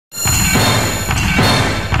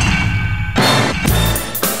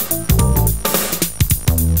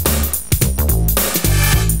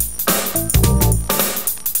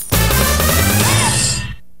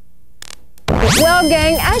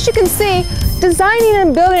as you can see, designing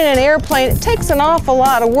and building an airplane takes an awful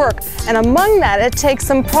lot of work, and among that it takes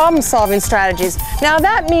some problem-solving strategies. Now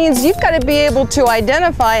that means you've got to be able to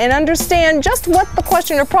identify and understand just what the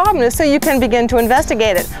question or problem is so you can begin to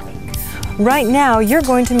investigate it. Right now you're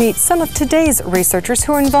going to meet some of today's researchers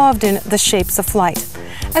who are involved in the shapes of flight.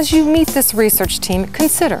 As you meet this research team,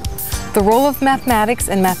 consider the role of mathematics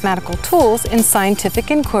and mathematical tools in scientific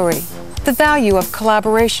inquiry, the value of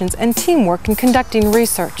collaborations and teamwork in conducting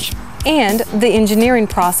research, and the engineering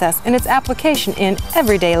process and its application in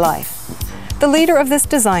everyday life. The leader of this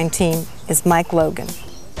design team is Mike Logan.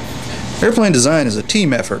 Airplane design is a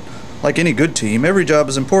team effort. Like any good team, every job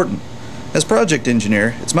is important. As project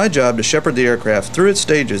engineer, it's my job to shepherd the aircraft through its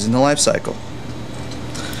stages in the life cycle.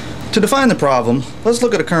 To define the problem, let's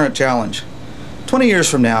look at a current challenge. 20 years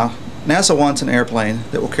from now, NASA wants an airplane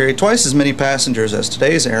that will carry twice as many passengers as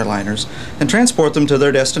today's airliners and transport them to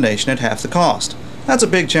their destination at half the cost. That's a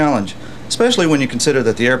big challenge, especially when you consider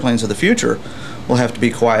that the airplanes of the future will have to be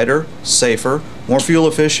quieter, safer, more fuel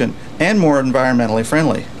efficient, and more environmentally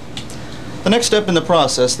friendly. The next step in the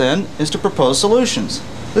process, then, is to propose solutions.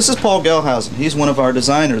 This is Paul Gelhausen. He's one of our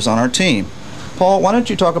designers on our team. Paul, why don't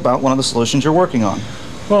you talk about one of the solutions you're working on?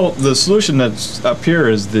 Well, the solution that's up here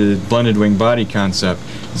is the blended wing body concept.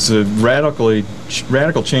 It's a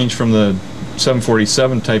radical change from the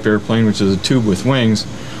 747 type airplane, which is a tube with wings.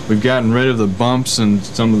 We've gotten rid of the bumps and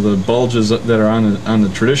some of the bulges that are on the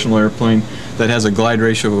traditional airplane that has a glide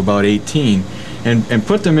ratio of about 18, and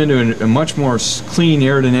put them into a much more clean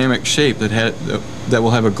aerodynamic shape that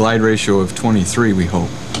will have a glide ratio of 23, we hope.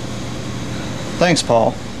 Thanks,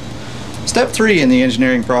 Paul. Step 3 in the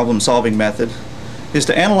engineering problem-solving method is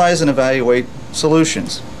to analyze and evaluate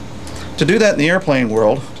solutions. To do that in the airplane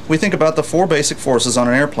world, we think about the 4 basic forces on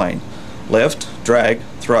an airplane: lift, drag,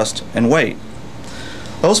 thrust, and weight.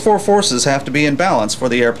 Those 4 forces have to be in balance for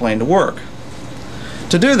the airplane to work.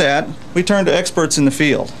 To do that, we turn to experts in the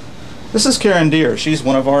field. This is Karen Deere. She's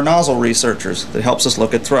one of our nozzle researchers that helps us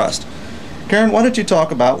look at thrust. Karen, why don't you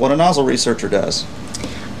talk about what a nozzle researcher does?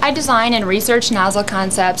 I design and research nozzle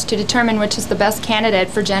concepts to determine which is the best candidate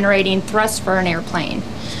for generating thrust for an airplane.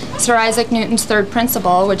 Sir Isaac Newton's third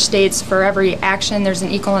principle, which states for every action there's an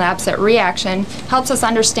equal and opposite reaction, helps us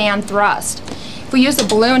understand thrust. If we use a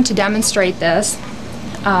balloon to demonstrate this,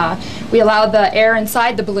 we allow the air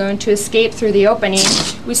inside the balloon to escape through the opening.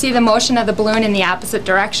 We see the motion of the balloon in the opposite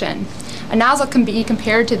direction. A nozzle can be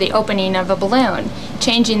compared to the opening of a balloon.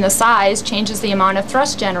 Changing the size changes the amount of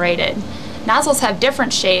thrust generated. Nozzles have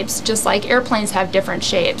different shapes, just like airplanes have different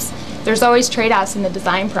shapes. There's always trade-offs in the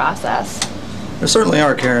design process. There certainly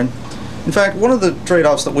are, Karen. In fact, one of the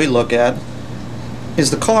trade-offs that we look at is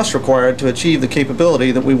the cost required to achieve the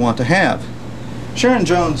capability that we want to have. Sharon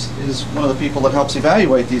Jones is one of the people that helps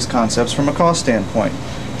evaluate these concepts from a cost standpoint.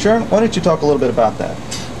 Sharon, why don't you talk a little bit about that?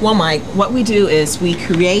 Well, Mike, what we do is we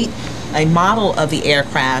create a model of the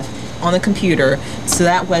aircraft on the computer so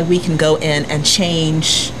that way we can go in and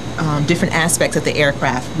change different aspects of the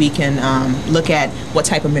aircraft. We can look at what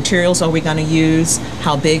type of materials are we going to use,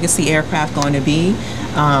 how big is the aircraft going to be,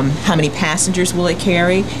 how many passengers will it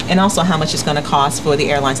carry, and also how much it's going to cost for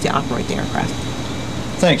the airlines to operate the aircraft.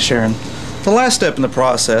 Thanks, Sharon. The last step in the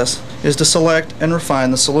process is to select and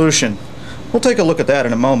refine the solution. We'll take a look at that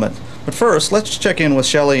in a moment, but first let's check in with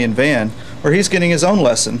Shelley and Van, where he's getting his own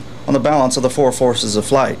lesson on the balance of the 4 forces of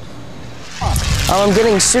flight. I'm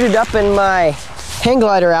getting suited up in my hang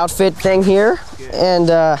glider outfit thing here, and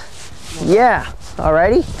yeah,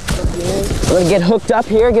 alrighty. I'm gonna get hooked up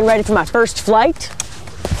here, getting ready for my first flight,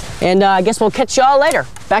 and I guess we'll catch y'all later.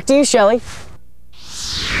 Back to you, Shelley.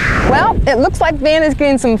 Well, it looks like Van is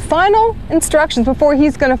getting some final instructions before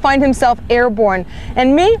he's going to find himself airborne.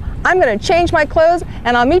 And me, I'm going to change my clothes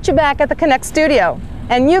and I'll meet you back at the Connect studio.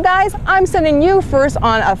 And you guys, I'm sending you first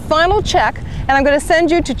on a final check, and I'm going to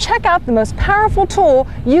send you to check out the most powerful tool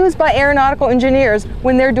used by aeronautical engineers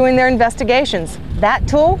when they're doing their investigations. That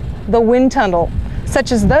tool, the wind tunnel,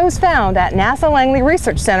 such as those found at NASA Langley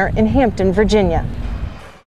Research Center in Hampton, Virginia.